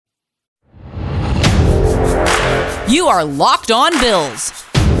You are Locked On Bills,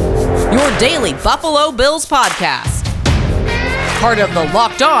 your daily Buffalo Bills podcast. Part of the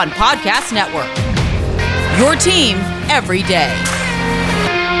Locked On Podcast Network, your team every day.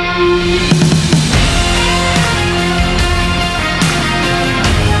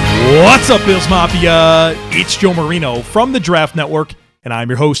 What's up, Bills Mafia? It's Joe Marino from the Draft Network, and I'm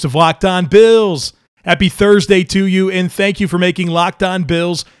your host of Locked On Bills. Happy Thursday to you, and thank you for making Locked On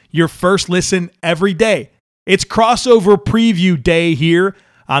Bills your first listen every day. It's crossover preview day here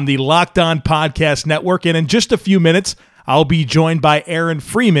on the Locked On Podcast Network, and in just a few minutes, I'll be joined by Aaron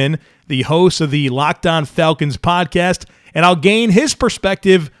Freeman, the host of the Locked On Falcons podcast, and I'll gain his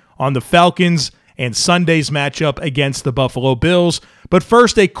perspective on the Falcons and Sunday's matchup against the Buffalo Bills. But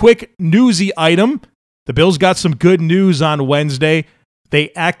first, a quick newsy item. The Bills got some good news on Wednesday. They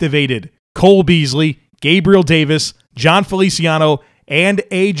activated Cole Beasley, Gabriel Davis, John Feliciano, and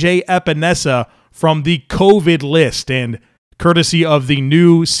A.J. Epinesa from the COVID list. And courtesy of the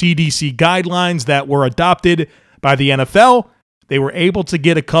new CDC guidelines that were adopted by the NFL, they were able to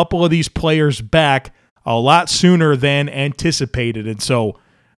get a couple of these players back a lot sooner than anticipated. And so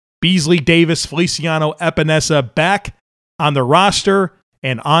Beasley, Davis, Feliciano, Epinesa back on the roster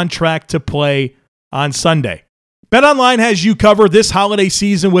and on track to play on Sunday. BetOnline has you covered this holiday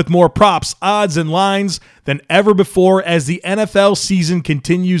season with more props, odds, and lines than ever before as the NFL season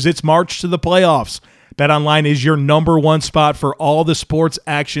continues its march to the playoffs. BetOnline is your number one spot for all the sports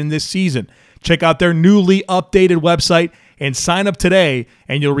action this season. Check out their newly updated website and sign up today,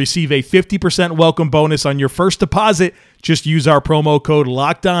 and you'll receive a 50% welcome bonus on your first deposit. Just use our promo code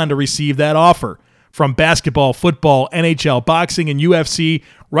LOCKEDON to receive that offer. From basketball, football, NHL, boxing, and UFC,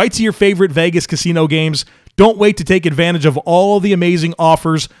 right to your favorite Vegas casino games, don't wait to take advantage of all the amazing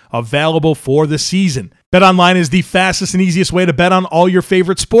offers available for the season. BetOnline is the fastest and easiest way to bet on all your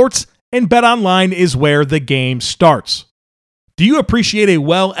favorite sports, and BetOnline is where the game starts. Do you appreciate a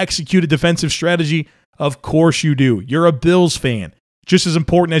well-executed defensive strategy? Of course you do. You're a Bills fan. Just as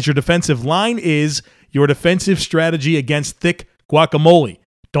important as your defensive line is your defensive strategy against thick guacamole.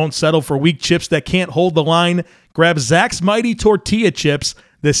 Don't settle for weak chips that can't hold the line. Grab Zach's Mighty Tortilla Chips,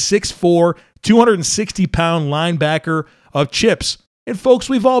 the 6'4", 260-pound linebacker of chips. And folks,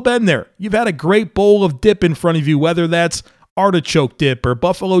 we've all been there. You've had a great bowl of dip in front of you, whether that's artichoke dip or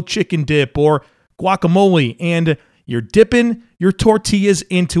buffalo chicken dip or guacamole, and you're dipping your tortillas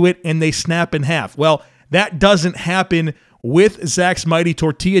into it and they snap in half. Well, that doesn't happen with Zach's Mighty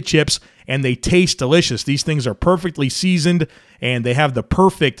Tortilla Chips, and they taste delicious. These things are perfectly seasoned, and they have the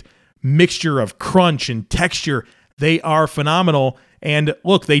perfect mixture of crunch and texture. They are phenomenal. And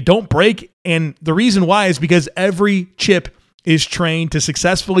look, they don't break, and the reason why is because every chip is trained to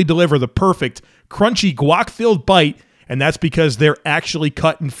successfully deliver the perfect, crunchy, guac-filled bite, and that's because they're actually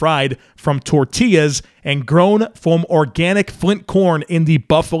cut and fried from tortillas and grown from organic Flint corn in the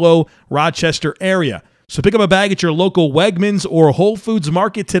Buffalo, Rochester area. So pick up a bag at your local Wegmans or Whole Foods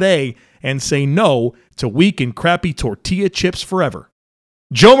market today and say no to weak and crappy tortilla chips forever.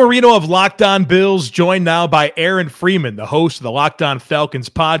 Joe Marino of Locked On Bills, joined now by Aaron Freeman, the host of the Locked On Falcons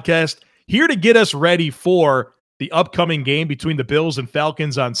podcast, here to get us ready for the upcoming game between the Bills and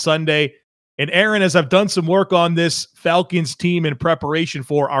Falcons on Sunday. And Aaron, as I've done some work on this Falcons team in preparation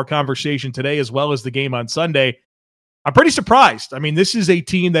for our conversation today, as well as the game on Sunday, I'm pretty surprised. I mean, this is a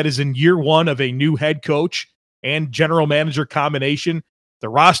team that is in year one of a new head coach and general manager combination. The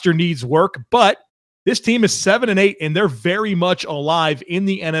roster needs work, but this team is 7-8, and they're very much alive in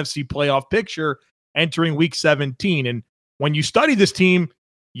the NFC playoff picture entering Week 17. And when you study this team,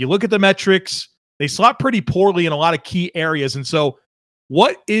 you look at the metrics, they slot pretty poorly in a lot of key areas. And so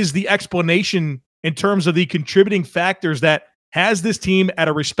what is the explanation in terms of the contributing factors that has this team at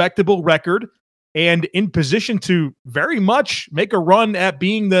a respectable record and in position to very much make a run at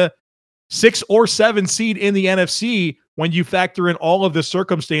being the 6 or 7 seed in the NFC when you factor in all of the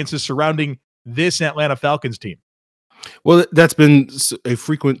circumstances surrounding this Atlanta Falcons team? Well, that's been a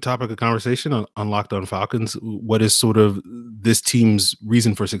frequent topic of conversation on Locked On Falcons. What is sort of this team's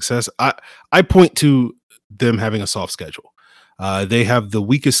reason for success? I point to them having a soft schedule. They have the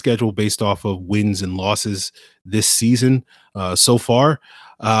weakest schedule based off of wins and losses this season so far.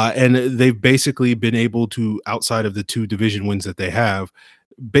 And they've basically been able to, outside of the 2 division wins that they have,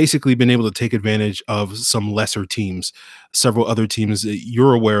 basically been able to take advantage of some lesser teams, several other teams that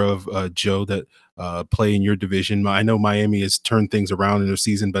you're aware of, Joe, that play in your division. I know Miami has turned things around in their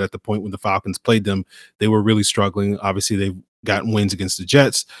season, but at the point when the Falcons played them, they were really struggling. Obviously, they've gotten wins against the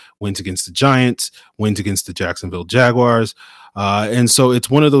Jets, wins against the Giants, wins against the Jacksonville Jaguars. And so it's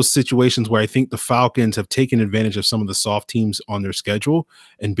one of those situations where I think the Falcons have taken advantage of some of the soft teams on their schedule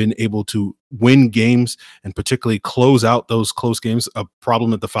and been able to win games and particularly close out those close games, a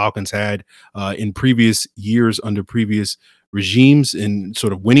problem that the Falcons had in previous years under previous regimes and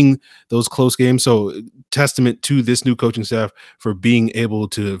sort of winning those close games. So testament to this new coaching staff for being able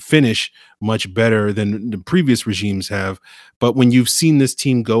to finish much better than the previous regimes have. But when you've seen this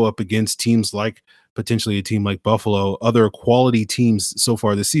team go up against teams like potentially a team like Buffalo, other quality teams so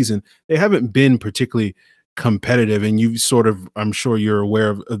far this season, they haven't been particularly competitive. And you sort of, I'm sure you're aware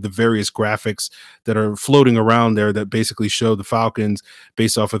of the various graphics that are floating around there that basically show the Falcons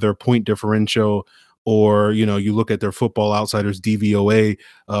based off of their point differential, or you look at their Football Outsiders DVOA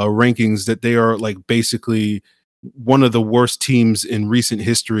rankings, that they are like basically one of the worst teams in recent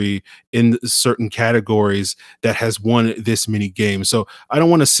history in certain categories that has won this many games. So I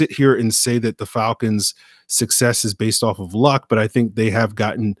don't want to sit here and say that the Falcons' success is based off of luck, but I think they have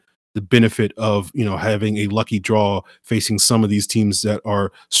gotten the benefit of having a lucky draw facing some of these teams that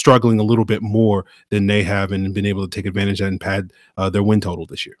are struggling a little bit more than they have, and been able to take advantage of and pad their win total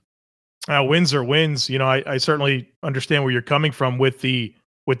this year. Wins are wins. I certainly understand where you're coming from with the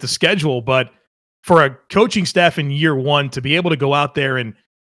schedule, but for a coaching staff in year one to be able to go out there and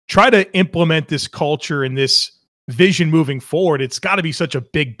try to implement this culture and this vision moving forward, it's got to be such a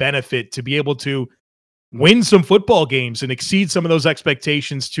big benefit to be able to win some football games and exceed some of those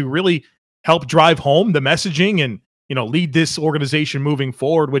expectations to really help drive home the messaging and, lead this organization moving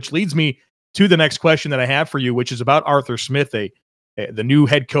forward, which leads me to the next question that I have for you, which is about Arthur Smith, the new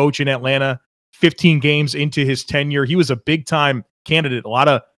head coach in Atlanta, 15 games into his tenure. He was a big time candidate. A lot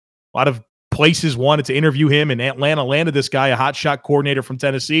of places wanted to interview him, and Atlanta landed this guy, a hotshot coordinator from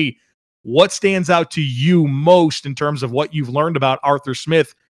Tennessee. What stands out to you most in terms of what you've learned about Arthur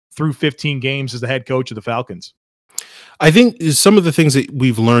Smith through 15 games as the head coach of the Falcons? I think some of the things that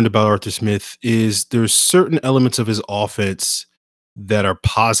we've learned about Arthur Smith is there's certain elements of his offense that are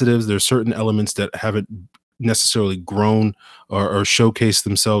positives. There's certain elements that haven't necessarily grown or showcased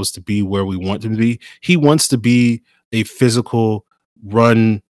themselves to be where we want them to be. He wants to be a physical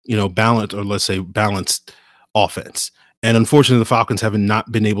run, balanced, or let's say balanced offense. And unfortunately, the Falcons have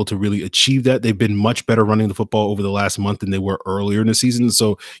not been able to really achieve that. They've been much better running the football over the last month than they were earlier in the season.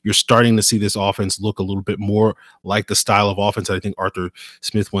 So you're starting to see this offense look a little bit more like the style of offense that I think Arthur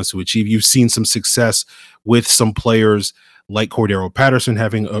Smith wants to achieve. You've seen some success with some players like Cordero Patterson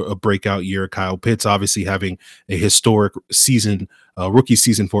having a breakout year, Kyle Pitts obviously having a historic season, rookie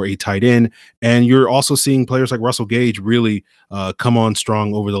season for a tight end. And you're also seeing players like Russell Gage really come on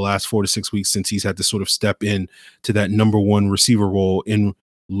strong over the last 4 to 6 weeks since he's had to sort of step in to that number one receiver role in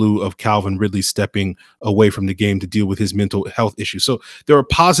lieu of Calvin Ridley stepping away from the game to deal with his mental health issues. So there are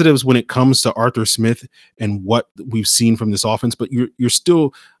positives when it comes to Arthur Smith and what we've seen from this offense, but you're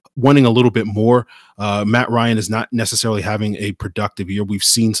still wanting a little bit more. Matt Ryan is not necessarily having a productive year. We've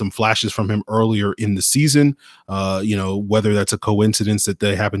seen some flashes from him earlier in the season, whether that's a coincidence that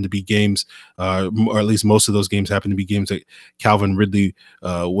they happen to be games, or at least most of those games happen to be games that Calvin Ridley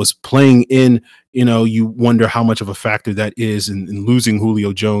was playing in. You wonder how much of a factor that is in losing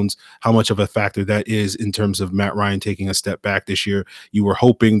Julio Jones, how much of a factor that is in terms of Matt Ryan taking a step back this year. You were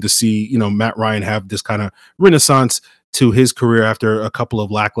hoping to see, Matt Ryan have this kind of renaissance to his career after a couple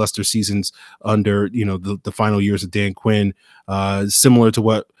of lackluster seasons under, the final years of Dan Quinn, similar to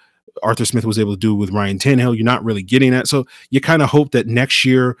what Arthur Smith was able to do with Ryan Tannehill. You're not really getting that. So you kind of hope that next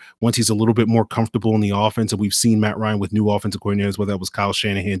year, once he's a little bit more comfortable in the offense, and we've seen Matt Ryan with new offensive coordinators, whether that was Kyle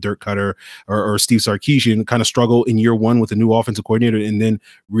Shanahan, Dirk Cutter, or Steve Sarkisian, kind of struggle in year one with a new offensive coordinator and then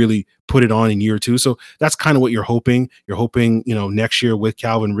really put it on in year two. So that's kind of what you're hoping. You're hoping, next year with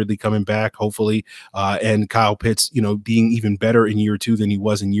Calvin Ridley coming back, hopefully, and Kyle Pitts, being even better in year two than he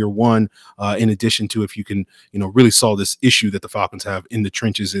was in year one, in addition to if you can, really solve this issue that the Falcons have in the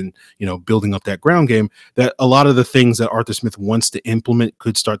trenches and, building up that ground game, that a lot of the things that Arthur Smith wants to implement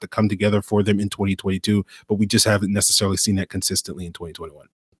could start to come together for them in 2022, but we just haven't necessarily seen that consistently in 2021.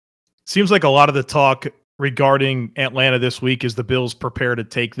 Seems like a lot of the talk regarding Atlanta this week as the Bills prepare to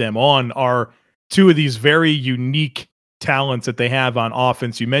take them on are two of these very unique talents that they have on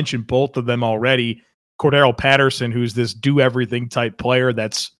offense. You mentioned both of them already. Cordero Patterson, who's this do-everything type player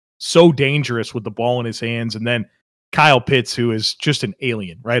that's so dangerous with the ball in his hands, and then Kyle Pitts, who is just an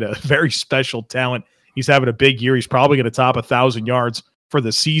alien, right? A very special talent. He's having a big year. He's probably going to top 1,000 yards for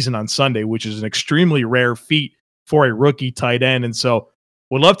the season on Sunday, which is an extremely rare feat for a rookie tight end. And so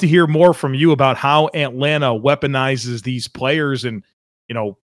would love to hear more from you about how Atlanta weaponizes these players and,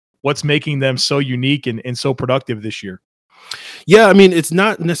 what's making them so unique and so productive this year. Yeah, I mean, it's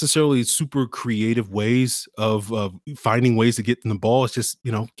not necessarily super creative ways of finding ways to get them the ball. It's just,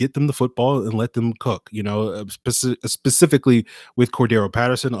 get them the football and let them cook. Specifically with Cordero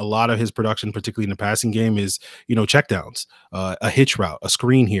Patterson, a lot of his production, particularly in the passing game, is checkdowns, a hitch route, a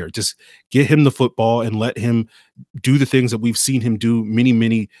screen here. Just get him the football and let him do the things that we've seen him do many,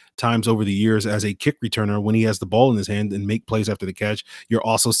 many times over the years as a kick returner when he has the ball in his hand and make plays after the catch. You're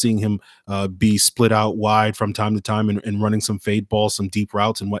also seeing him be split out wide from time to time and running some fade balls, some deep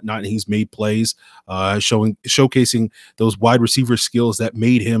routes and whatnot. And he's made plays, showcasing those wide receiver skills that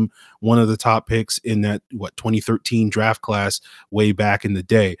made him one of the top picks in that 2013 draft class way back in the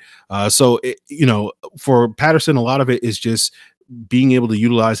day. For Patterson, a lot of it is just being able to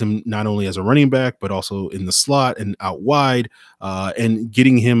utilize him not only as a running back, but also in the slot and out wide, and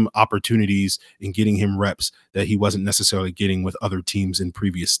getting him opportunities and getting him reps that he wasn't necessarily getting with other teams in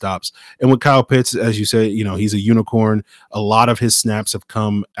previous stops. And with Kyle Pitts, as you say, he's a unicorn. A lot of his snaps have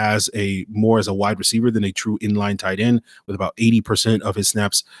come as a wide receiver than a true inline tight end, with about 80% of his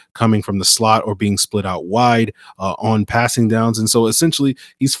snaps coming from the slot or being split out wide on passing downs. And so essentially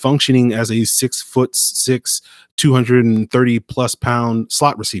he's functioning as a 6'6", 230 plus pound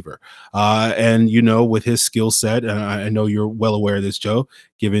slot receiver. And with his skill set, and I know you're well aware of this, Joe,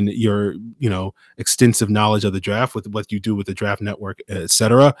 given your, extensive knowledge of the draft with what you do with the Draft Network, et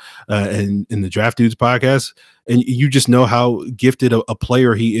cetera, and in the Draft Dudes podcast. And you just know how gifted a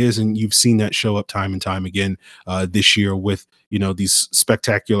player he is. And you've seen that show up time and time again this year with, these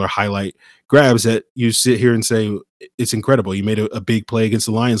spectacular highlight grabs that you sit here and say, it's incredible. You made a big play against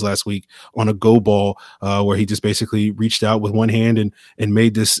the Lions last week on a go ball where he just basically reached out with one hand and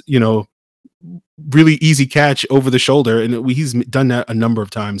made this, really easy catch over the shoulder. And he's done that a number of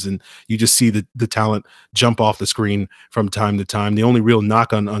times. And you just see the talent jump off the screen from time to time. The only real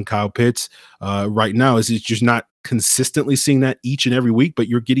knock on Kyle Pitts right now is it's just not consistently seeing that each and every week, but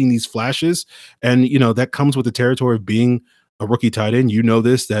you're getting these flashes. And, that comes with the territory of being a rookie tight end.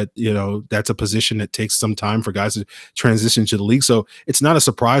 That that's a position that takes some time for guys to transition to the league. So it's not a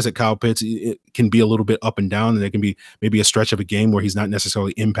surprise that Kyle Pitts, it can be a little bit up and down, and there can be maybe a stretch of a game where he's not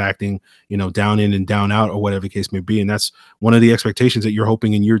necessarily impacting, down in and down out or whatever the case may be. And that's one of the expectations that you're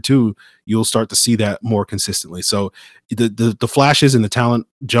hoping in year two, you'll start to see that more consistently. So the flashes and the talent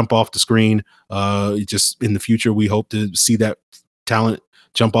jump off the screen. Just in the future, we hope to see that talent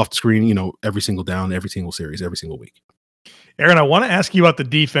jump off the screen, every single down, every single series, every single week. Aaron, I want to ask you about the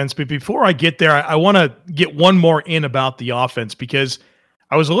defense, but before I get there, I want to get one more in about the offense, because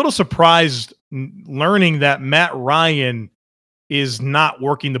I was a little surprised learning that Matt Ryan is not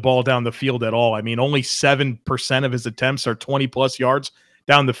working the ball down the field at all. I mean, only 7% of his attempts are 20-plus yards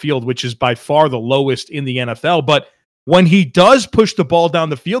down the field, which is by far the lowest in the NFL. But when he does push the ball down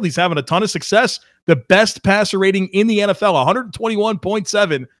the field, he's having a ton of success. The best passer rating in the NFL,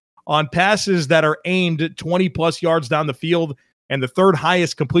 121.7 on passes that are aimed at 20-plus yards down the field, and the third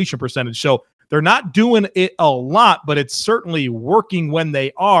highest completion percentage. So they're not doing it a lot, but it's certainly working when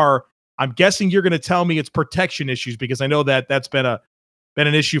they are. I'm guessing you're going to tell me it's protection issues, because I know that that's been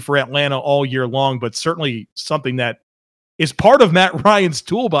an issue for Atlanta all year long, but certainly something that is part of Matt Ryan's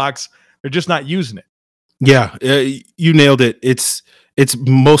toolbox. They're just not using it. Yeah, you nailed it. It's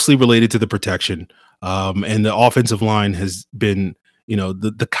mostly related to the protection. And the offensive line has been,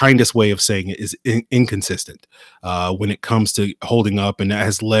 the kindest way of saying it is inconsistent when it comes to holding up. And that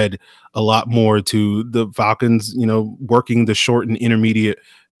has led a lot more to the Falcons, working the short and intermediate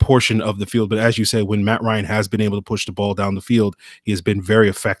portion of the field. But as you say, when Matt Ryan has been able to push the ball down the field, he has been very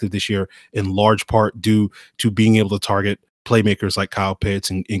effective this year, in large part due to being able to target playmakers like Kyle Pitts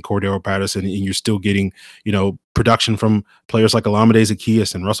and Cordero Patterson, and you're still getting, production from players like Olamide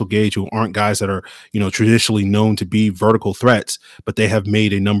Zaccheaus and Russell Gage, who aren't guys that are, traditionally known to be vertical threats, but they have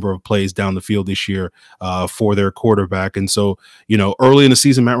made a number of plays down the field this year for their quarterback. And so, early in the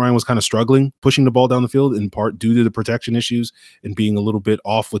season, Matt Ryan was kind of struggling pushing the ball down the field, in part due to the protection issues and being a little bit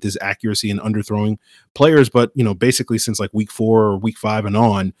off with his accuracy and underthrowing players. But, basically since like week 4 or week 5 and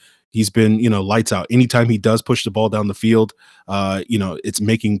on, he's been, lights out. Anytime he does push the ball down the field, it's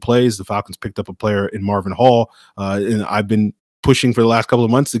making plays. The Falcons picked up a player in Marvin Hall, and I've been pushing for the last couple of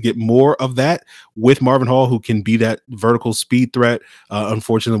months to get more of that with Marvin Hall, who can be that vertical speed threat.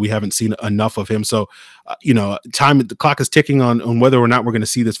 Unfortunately, we haven't seen enough of him. So, the clock is ticking on whether or not we're going to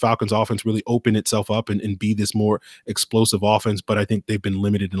see this Falcons offense really open itself up and be this more explosive offense. But I think they've been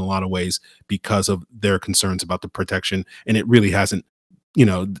limited in a lot of ways because of their concerns about the protection, and it really hasn't.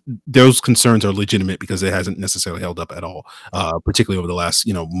 Those concerns are legitimate because it hasn't necessarily held up at all, particularly over the last,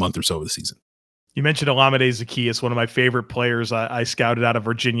 month or so of the season. You mentioned Olamide Zaccheaus, one of my favorite players I scouted out of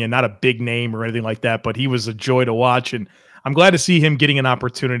Virginia. Not a big name or anything like that, but he was a joy to watch. And I'm glad to see him getting an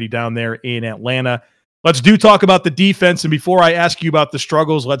opportunity down there in Atlanta. Let's talk about the defense. And before I ask you about the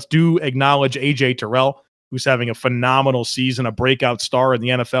struggles, let's acknowledge AJ Terrell, who's having a phenomenal season, a breakout star in the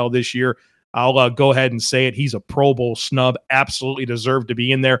NFL this year. I'll go ahead and say it. He's a Pro Bowl snub, absolutely deserved to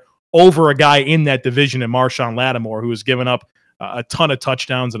be in there over a guy in that division in Marshawn Lattimore, who has given up a ton of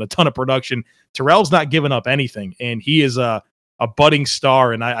touchdowns and a ton of production. Terrell's not giving up anything, and he is a budding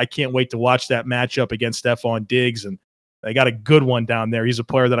star, and I can't wait to watch that matchup against Stephon Diggs, and they got a good one down there. He's a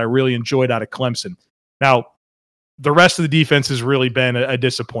player that I really enjoyed out of Clemson. Now, the rest of the defense has really been a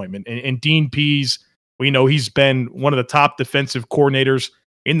disappointment, and Dean Pease, we know he's been one of the top defensive coordinators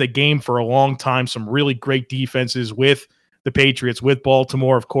in the game for a long time. Some really great defenses with the Patriots, with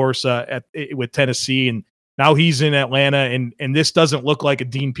Baltimore, of course, with Tennessee, and now he's in Atlanta, and this doesn't look like a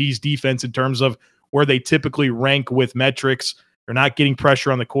Dean Pease defense in terms of where they typically rank with metrics. They're not getting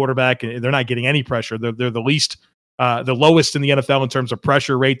pressure on the quarterback, and they're not getting any pressure. They're the lowest in the NFL in terms of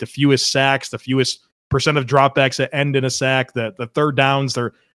pressure rate, the fewest sacks, the fewest percent of dropbacks that end in a sack, the third downs,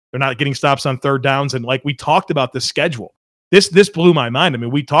 they're not getting stops on third downs. And like we talked about the schedule, this blew my mind. I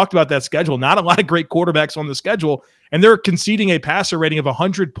mean, we talked about that schedule, not a lot of great quarterbacks on the schedule, and they're conceding a passer rating of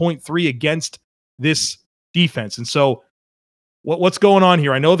 100.3 against this defense. And so what's going on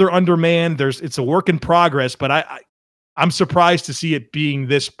here? I know they're undermanned. It's a work in progress, but I'm surprised to see it being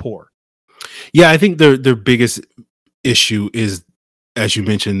this poor. Yeah, I think their biggest issue is, as you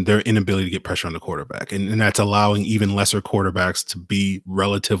mentioned, their inability to get pressure on the quarterback. And that's allowing even lesser quarterbacks to be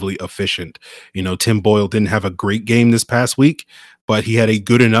relatively efficient. You know, Tim Boyle didn't have a great game this past week, but he had a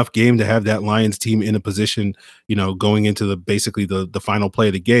good enough game to have that Lions team in a position, you know, going into basically the final play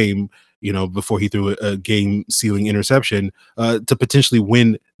of the game, you know, before he threw a game-sealing interception to potentially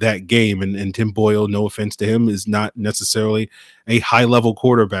win that game. And Tim Boyle, no offense to him, is not necessarily a high-level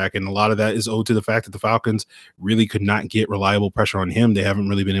quarterback, and a lot of that is owed to the fact that the Falcons really could not get reliable pressure on him. They haven't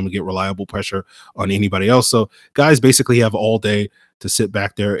really been able to get reliable pressure on anybody else. So guys basically have all day to sit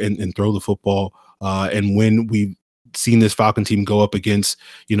back there and throw the football. And when we've seen this Falcon team go up against,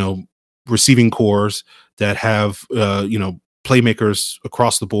 you know, receiving cores that have, you know, playmakers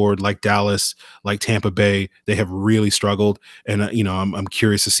across the board like Dallas, like Tampa Bay, they have really struggled. And, you know, I'm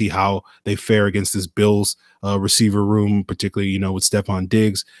curious to see how they fare against this Bills receiver room, particularly, you know, with Stephon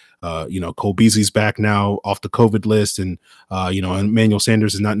Diggs. You know, Cole Beasley's back now off the COVID list, and you know, Emmanuel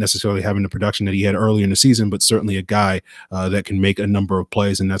Sanders is not necessarily having the production that he had earlier in the season, but certainly a guy that can make a number of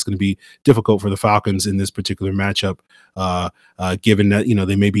plays, and that's going to be difficult for the Falcons in this particular matchup, given that, you know,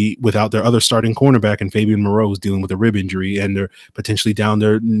 they may be without their other starting cornerback, and Fabian Moreau is dealing with a rib injury, and they're potentially down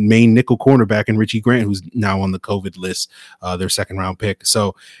their main nickel cornerback in Richie Grant, who's now on the COVID list, their second-round pick.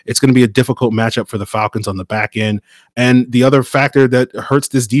 So it's going to be a difficult matchup for the Falcons on the back end. And the other factor that hurts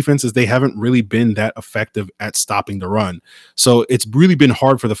this defense is they haven't really been that effective at stopping the run. So it's really been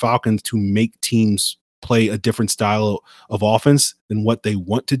hard for the Falcons to make teams play a different style of offense than what they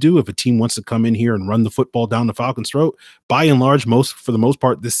want to do. If a team wants to come in here and run the football down the Falcons' throat, by and large, for the most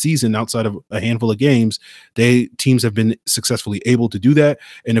part this season, outside of a handful of games, teams have been successfully able to do that.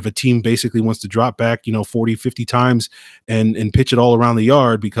 And if a team basically wants to drop back, you know, 40, 50 times and pitch it all around the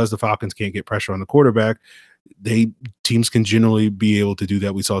yard because the Falcons can't get pressure on the quarterback, teams can generally be able to do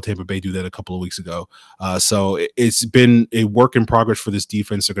that. We saw Tampa Bay do that a couple of weeks ago. So it's been a work in progress for this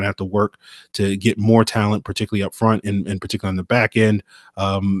defense. They're going to have to work to get more talent, particularly up front and particularly on the back end,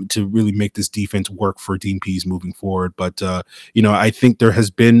 to really make this defense work for Dean Pease moving forward. But, you know, I think there has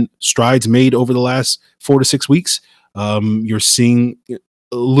been strides made over the last 4 to 6 weeks. You're seeing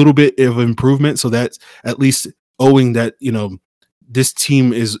a little bit of improvement. So that's at least owing that, you know, this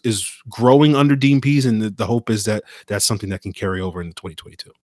team is growing under Dean Pease, and the hope is that that's something that can carry over into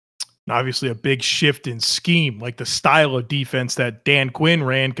 2022. Obviously, a big shift in scheme, like the style of defense that Dan Quinn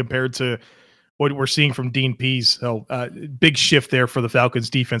ran compared to what we're seeing from Dean Pease. So, big shift there for the Falcons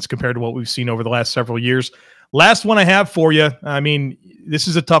defense compared to what we've seen over the last several years. Last one I have for you. I mean, this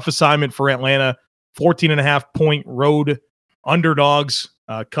is a tough assignment for Atlanta. 14.5-point road underdogs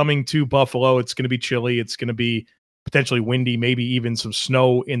coming to Buffalo. It's going to be chilly. It's going to be potentially windy, maybe even some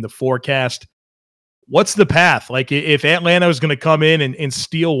snow in the forecast. What's the path? Like, if Atlanta is going to come in and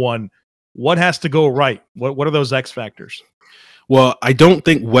steal one, what has to go right? What are those X factors? Well, I don't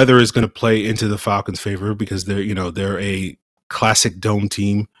think weather is going to play into the Falcons' favor because they're a classic dome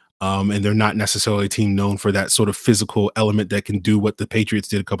team. And they're not necessarily a team known for that sort of physical element that can do what the Patriots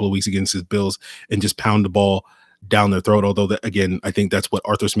did a couple of weeks against the Bills and just pound the ball down their throat. Although again, I think that's what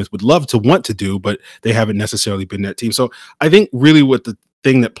Arthur Smith would love to want to do, but they haven't necessarily been that team. So I think really what the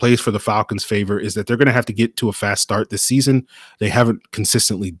thing that plays for the Falcons' favor is that they're going to have to get to a fast start this season. They haven't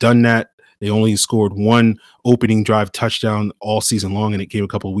consistently done that. They only scored one opening drive touchdown all season long, and it came a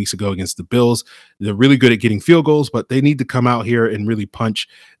couple of weeks ago against the Bills. They're really good at getting field goals, but they need to come out here and really punch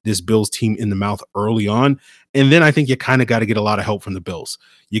this Bills team in the mouth early on. And then I think you kind of got to get a lot of help from the Bills.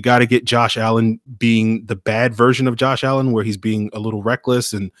 You got to get Josh Allen being the bad version of Josh Allen, where he's being a little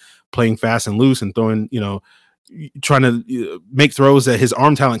reckless and playing fast and loose and throwing, trying to make throws that his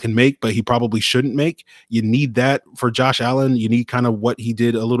arm talent can make, but he probably shouldn't make. You need that for Josh Allen. You need kind of what he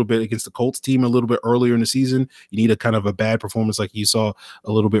did a little bit against the Colts team a little bit earlier in the season. You need a kind of a bad performance like you saw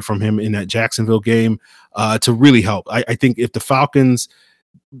a little bit from him in that Jacksonville game to really help. I think if the Falcons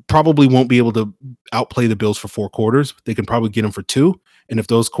probably won't be able to outplay the Bills for 4 quarters, they can probably get them for 2. And if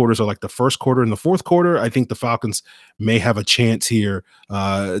those quarters are like the first quarter and the fourth quarter, I think the Falcons may have a chance here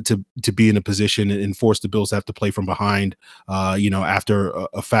to be in a position and force the Bills to have to play from behind, after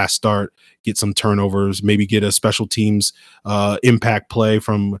a fast start, get some turnovers, maybe get a special teams impact play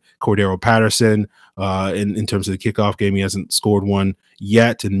from Cordero Patterson. In terms of the kickoff game, he hasn't scored one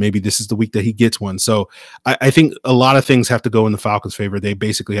yet, and maybe this is the week that he gets one. So I think a lot of things have to go in the Falcons' favor. They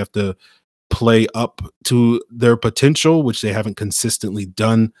basically have to play up to their potential, which they haven't consistently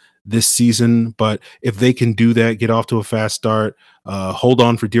done this season. But if they can do that, get off to a fast start, hold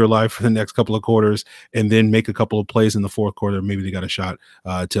on for dear life for the next couple of quarters, and then make a couple of plays in the fourth quarter, maybe they got a shot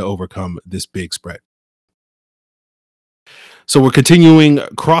to overcome this big spread. So we're continuing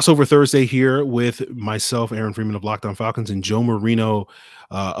Crossover Thursday here with myself, Aaron Freeman of Locked On Falcons, and Joe Marino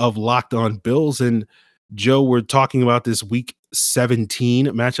of Locked On Bills. And Joe, we're talking about this week 17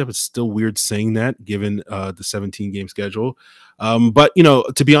 matchup. It's still weird saying that given the 17 game schedule. But,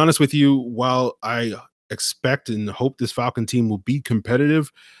 to be honest with you, while I expect and hope this Falcon team will be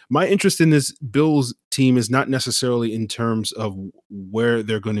competitive, my interest in this Bills team is not necessarily in terms of where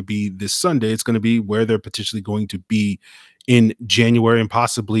they're going to be this Sunday. It's going to be where they're potentially going to be in January and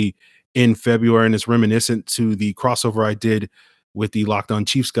possibly in February. And it's reminiscent to the crossover I did with the Locked On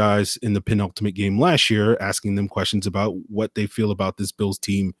Chiefs guys in the penultimate game last year, asking them questions about what they feel about this Bills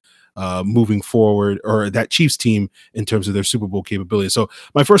team moving forward, or that Chiefs team in terms of their Super Bowl capability. So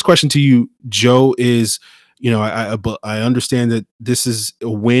my first question to you, Joe, is, I understand that this is a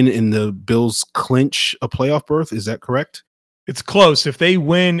win and the Bills clinch a playoff berth. Is that correct? It's close. If they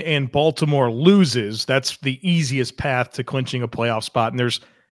win and Baltimore loses, that's the easiest path to clinching a playoff spot. And there's,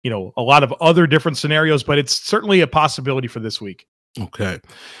 a lot of other different scenarios, but it's certainly a possibility for this week. Okay.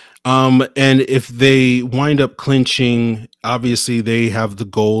 And if they wind up clinching, obviously they have the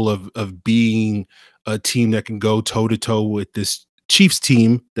goal of being a team that can go toe to toe with this Chiefs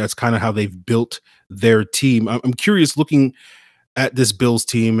team. That's kind of how they've built their team. I'm curious, looking at this Bills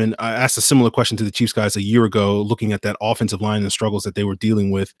team, and I asked a similar question to the Chiefs guys a year ago, looking at that offensive line and struggles that they were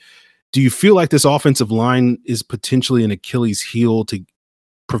dealing with. Do you feel like this offensive line is potentially an Achilles heel to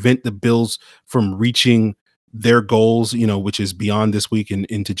prevent the Bills from reaching their goals, which is beyond this week and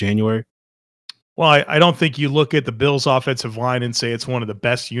into January? Well, I don't think you look at the Bills offensive line and say it's one of the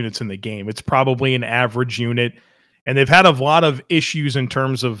best units in the game. It's probably an average unit, and they've had a lot of issues in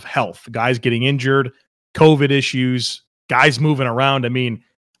terms of health, guys getting injured, COVID issues, guys moving around. I mean,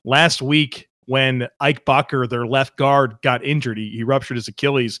 last week when Ike Bucker, their left guard, got injured, he ruptured his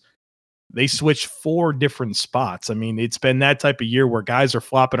Achilles. They switched 4 different spots. I mean, it's been that type of year where guys are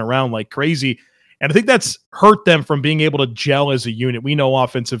flopping around like crazy. And I think that's hurt them from being able to gel as a unit. We know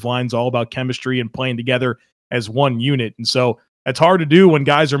offensive line's all about chemistry and playing together as one unit. And so that's hard to do when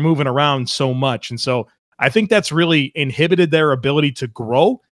guys are moving around so much. And so I think that's really inhibited their ability to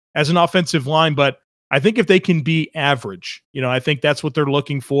grow as an offensive line. But I think if they can be average, I think that's what they're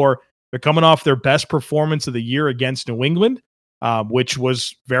looking for. They're coming off their best performance of the year against New England, which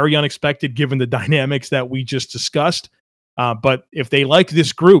was very unexpected given the dynamics that we just discussed. But if they like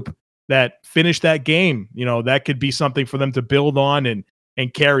this group that finished that game, that could be something for them to build on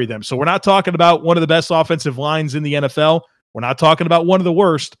and carry them. So we're not talking about one of the best offensive lines in the NFL. We're not talking about one of the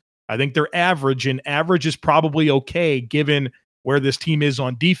worst. I think they're average, and average is probably okay given where this team is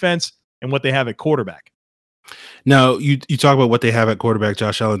on defense and what they have at quarterback. Now, you talk about what they have at quarterback.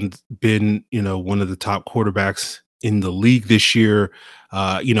 Josh Allen's been, one of the top quarterbacks in the league this year.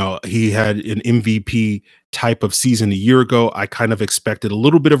 He had an MVP type of season a year ago. I kind of expected a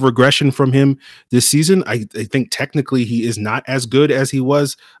little bit of regression from him this season. I think technically he is not as good as he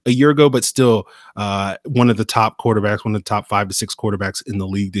was a year ago, but still one of the top quarterbacks, one of the top 5 to 6 quarterbacks in the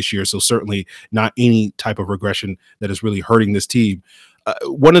league this year. So certainly not any type of regression that is really hurting this team.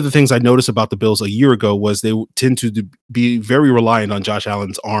 One of the things I noticed about the Bills a year ago was they tend to be very reliant on Josh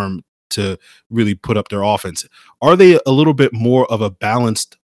Allen's arm to really put up their offense. Are they a little bit more of a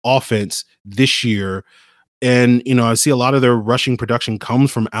balanced offense this year And, I see a lot of their rushing production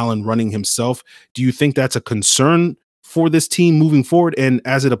comes from Allen running himself. Do you think that's a concern for this team moving forward? And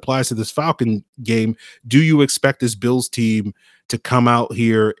as it applies to this Falcon game, do you expect this Bills team to come out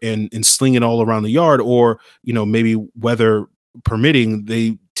here and sling it all around the yard? Or, maybe weather permitting,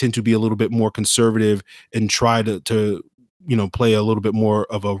 they tend to be a little bit more conservative and try to play a little bit more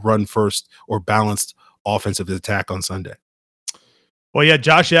of a run first or balanced offensive attack on Sunday? Well, yeah,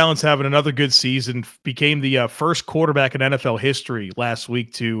 Josh Allen's having another good season. Became the first quarterback in NFL history last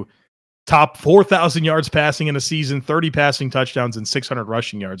week to top 4,000 yards passing in a season, 30 passing touchdowns, and 600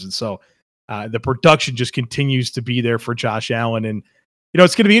 rushing yards. And so the production just continues to be there for Josh Allen. And,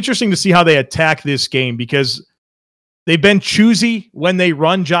 it's going to be interesting to see how they attack this game because they've been choosy when they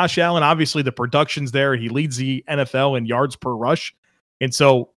run Josh Allen. Obviously, the production's there. He leads the NFL in yards per rush. And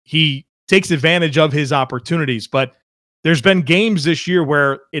so he takes advantage of his opportunities. But there's been games this year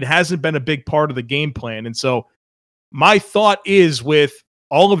where it hasn't been a big part of the game plan. And so my thought is with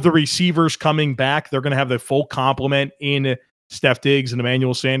all of the receivers coming back, they're going to have the full complement in Steph Diggs and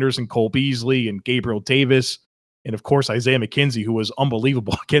Emmanuel Sanders and Cole Beasley and Gabriel Davis. And of course, Isaiah McKenzie, who was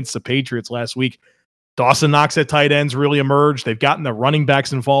unbelievable against the Patriots last week. Dawson Knox at tight ends really emerged. They've gotten the running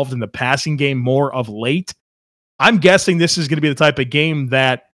backs involved in the passing game more of late. I'm guessing this is going to be the type of game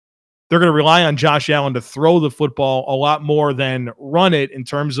that they're going to rely on Josh Allen to throw the football a lot more than run it in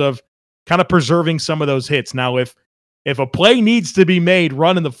terms of kind of preserving some of those hits. Now, if a play needs to be made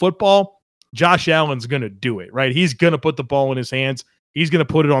running the football, Josh Allen's going to do it, right? He's going to put the ball in his hands. He's going to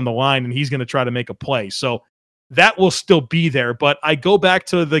put it on the line, and he's going to try to make a play. So that will still be there. But I go back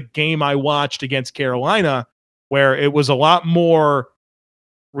to the game I watched against Carolina where it was a lot more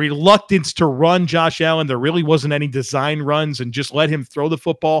reluctance to run Josh Allen. There really wasn't any design runs and just let him throw the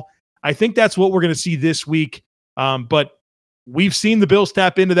football. I think that's what we're going to see this week. But we've seen the Bills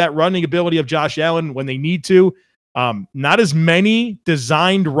tap into that running ability of Josh Allen when they need to. Not as many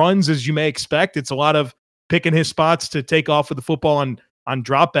designed runs as you may expect. It's a lot of picking his spots to take off with the football on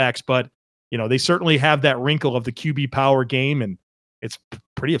dropbacks, but they certainly have that wrinkle of the QB power game, and it's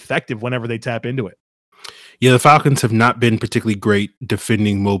pretty effective whenever they tap into it. Yeah, the Falcons have not been particularly great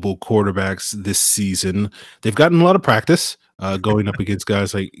defending mobile quarterbacks this season. They've gotten a lot of practice going up against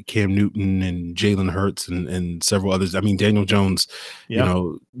guys like Cam Newton and Jalen Hurts and several others. I mean, Daniel Jones,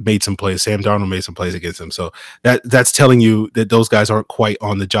 made some plays. Sam Darnold made some plays against him. So that's telling you that those guys aren't quite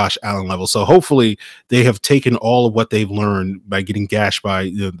on the Josh Allen level. So hopefully they have taken all of what they've learned by getting gashed by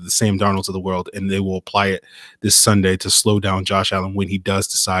the Sam Darnolds of the world, and they will apply it this Sunday to slow down Josh Allen when he does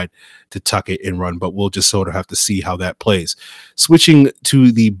decide to tuck it and run. But we'll just sort of have to see how that plays. Switching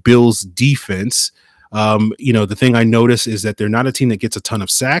to the Bills defense, the thing I notice is that they're not a team that gets a ton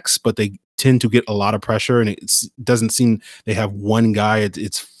of sacks, but they tend to get a lot of pressure, and it doesn't seem they have one guy.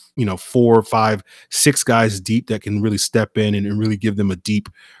 It's 4, 5, 6 guys deep that can really step in and really give them a deep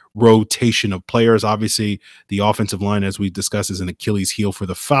rotation of players. Obviously, the offensive line, as we discussed, is an Achilles heel for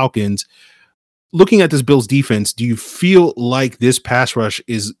the Falcons. Looking at this Bills defense, do you feel like this pass rush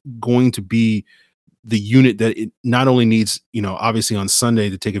is going to be the unit that it not only needs, obviously on Sunday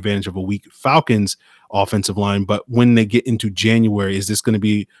to take advantage of a weak Falcons offensive line, but when they get into January, is this going to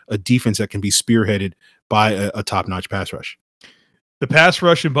be a defense that can be spearheaded by a top-notch pass rush? The pass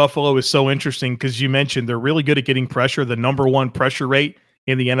rush in Buffalo is so interesting because you mentioned they're really good at getting pressure, the number one pressure rate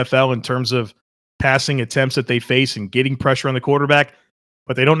in the NFL in terms of passing attempts that they face and getting pressure on the quarterback,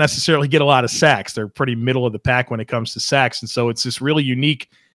 but they don't necessarily get a lot of sacks. They're pretty middle of the pack when it comes to sacks. And so it's this really unique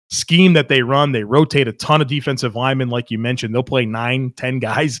scheme that they run. They rotate a ton of defensive linemen, like you mentioned. They'll play 9, 10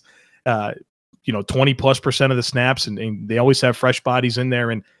 guys, 20+% of the snaps, and they always have fresh bodies in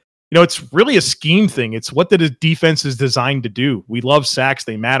there. And, it's really a scheme thing. It's what the defense is designed to do. We love sacks.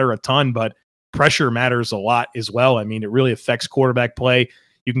 They matter a ton, but pressure matters a lot as well. I mean, it really affects quarterback play.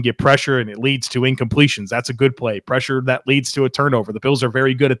 You can get pressure and it leads to incompletions. That's a good play. Pressure that leads to a turnover. The Bills are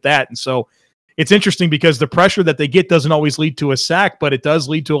very good at that. And so it's interesting because the pressure that they get doesn't always lead to a sack, but it does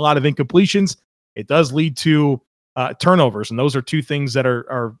lead to a lot of incompletions. It does lead to turnovers. And those are two things that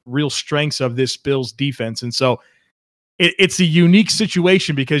are real strengths of this Bills defense. And so it's a unique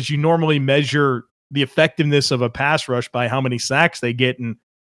situation because you normally measure the effectiveness of a pass rush by how many sacks they get. And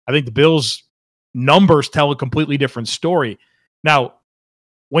I think the Bills numbers tell a completely different story. Now,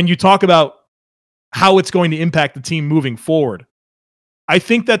 when you talk about how it's going to impact the team moving forward, I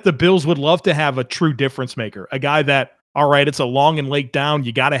think that the Bills would love to have a true difference maker, a guy that, all right, it's a long and late down.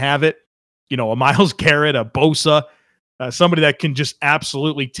 You got to have it. A Myles Garrett, a Bosa, somebody that can just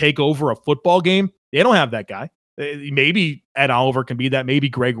absolutely take over a football game. They don't have that guy. Maybe Ed Oliver can be that. Maybe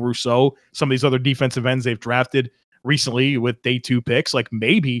Greg Rousseau, some of these other defensive ends they've drafted recently with day 2 picks,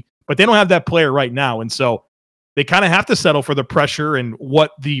 maybe, but they don't have that player right now. And so they kind of have to settle for the pressure and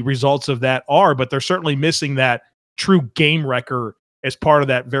what the results of that are, but they're certainly missing that true game wrecker as part of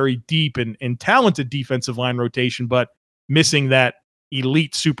that very deep and talented defensive line rotation, but missing that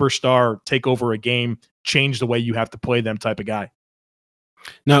elite superstar take over a game, change the way you have to play them type of guy.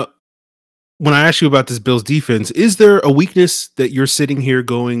 Now, when I ask you about this Bills defense, is there a weakness that you're sitting here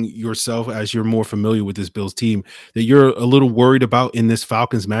going yourself as you're more familiar with this Bills team that you're a little worried about in this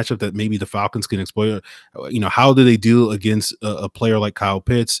Falcons matchup that maybe the Falcons can exploit? How do they deal against a player like Kyle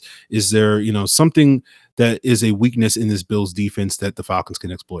Pitts? Is there, something that is a weakness in this Bills defense that the Falcons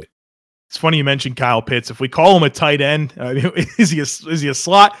can exploit? It's funny you mentioned Kyle Pitts. If we call him a tight end, is he a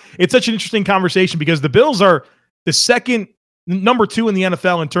slot? It's such an interesting conversation because the Bills are the number 2 in the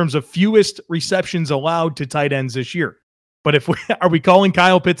NFL in terms of fewest receptions allowed to tight ends this year. But are we calling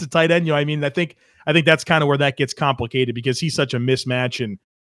Kyle Pitts a tight end? I think that's kind of where that gets complicated because he's such a mismatch.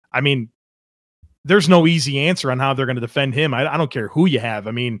 And there's no easy answer on how they're going to defend him. I don't care who you have.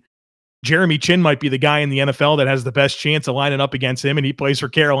 Jeremy Chin might be the guy in the NFL that has the best chance of lining up against him, and he plays for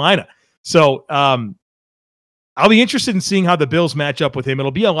Carolina. So I'll be interested in seeing how the Bills match up with him.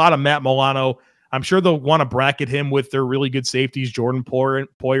 It'll be a lot of Matt Milano. I'm sure they'll want to bracket him with their really good safeties, Jordan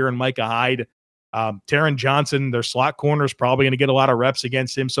Poyer and Micah Hyde. Taron Johnson, their slot corner, is probably going to get a lot of reps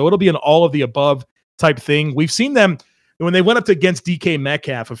against him. So it'll be an all of the above type thing. We've seen them when they went up against DK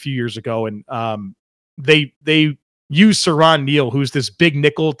Metcalf a few years ago, and they used Saron Neal, who's this big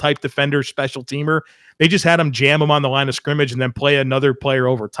nickel type defender, special teamer. They just had him jam him on the line of scrimmage and then play another player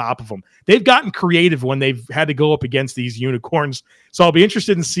over top of him. They've gotten creative when they've had to go up against these unicorns. So I'll be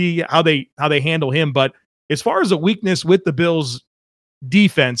interested in see how they handle him. But as far as a weakness with the Bills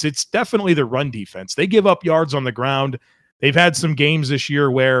defense, it's definitely the run defense. They give up yards on the ground. They've had some games this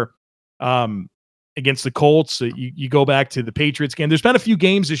year where against the Colts, you go back to the Patriots game. There's been a few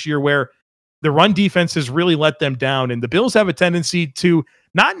games this year where the run defense has really let them down. And the Bills have a tendency to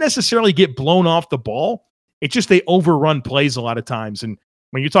not necessarily get blown off the ball. It's just they overrun plays a lot of times. And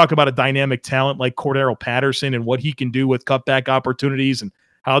when you talk about a dynamic talent like Cordero Patterson and what he can do with cutback opportunities and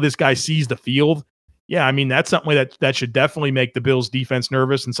how this guy sees the field, that's something that should definitely make the Bills defense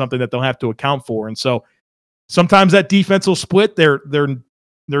nervous and something that they'll have to account for. And so sometimes that defense will split. They're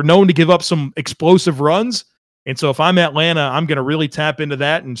known to give up some explosive runs. And so if I'm Atlanta, I'm going to really tap into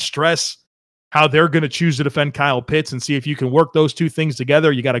that and stress how they're going to choose to defend Kyle Pitts and see if you can work those two things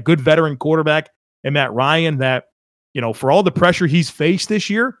together. You got a good veteran quarterback in Matt Ryan that, for all the pressure he's faced this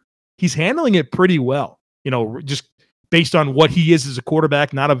year, he's handling it pretty well, just based on what he is as a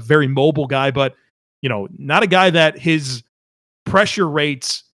quarterback, not a very mobile guy, but, not a guy that his pressure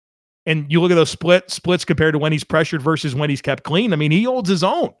rates, and you look at those splits compared to when he's pressured versus when he's kept clean. He holds his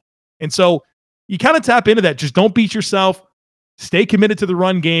own. And so you kind of tap into that. Just don't beat yourself. Stay committed to the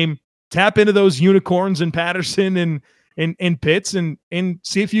run game. Tap into those unicorns and Patterson and Pitts and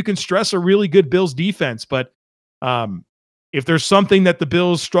see if you can stress a really good Bills defense. But if there's something that the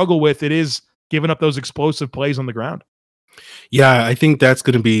Bills struggle with, it is giving up those explosive plays on the ground. Yeah, I think that's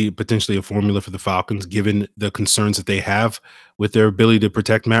going to be potentially a formula for the Falcons, given the concerns that they have with their ability to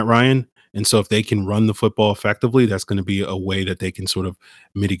protect Matt Ryan. And so if they can run the football effectively, that's going to be a way that they can sort of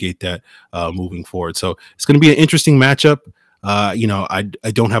mitigate that moving forward. So it's going to be an interesting matchup.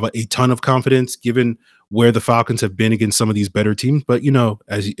 I don't have a ton of confidence given where the Falcons have been against some of these better teams. But,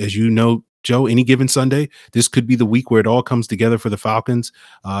 as you know, Joe, any given Sunday, this could be the week where it all comes together for the Falcons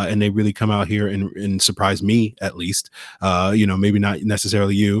and they really come out here and surprise me, at least, maybe not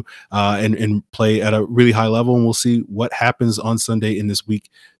necessarily you, and play at a really high level. And we'll see what happens on Sunday in this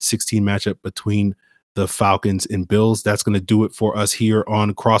week 16 matchup between the Falcons and Bills. That's going to do it for us here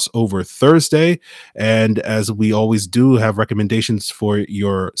on Crossover Thursday. And as we always do, have recommendations for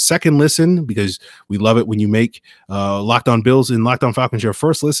your second listen, because we love it when you make Locked On Bills and Locked On Falcons your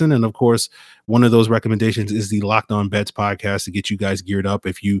first listen. And of course, one of those recommendations is the Locked On Bets podcast to get you guys geared up.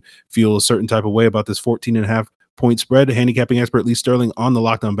 If you feel a certain type of way about this 14.5 point spread, handicapping expert Lee Sterling on the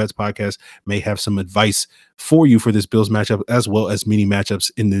Locked On Bets podcast may have some advice for you for this Bills matchup, as well as mini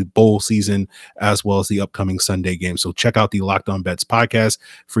matchups in the bowl season, as well as the upcoming Sunday game. So check out the Locked On Bets podcast,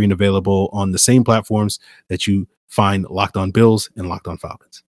 free and available on the same platforms that you find Locked On Bills and Locked On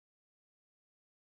Falcons.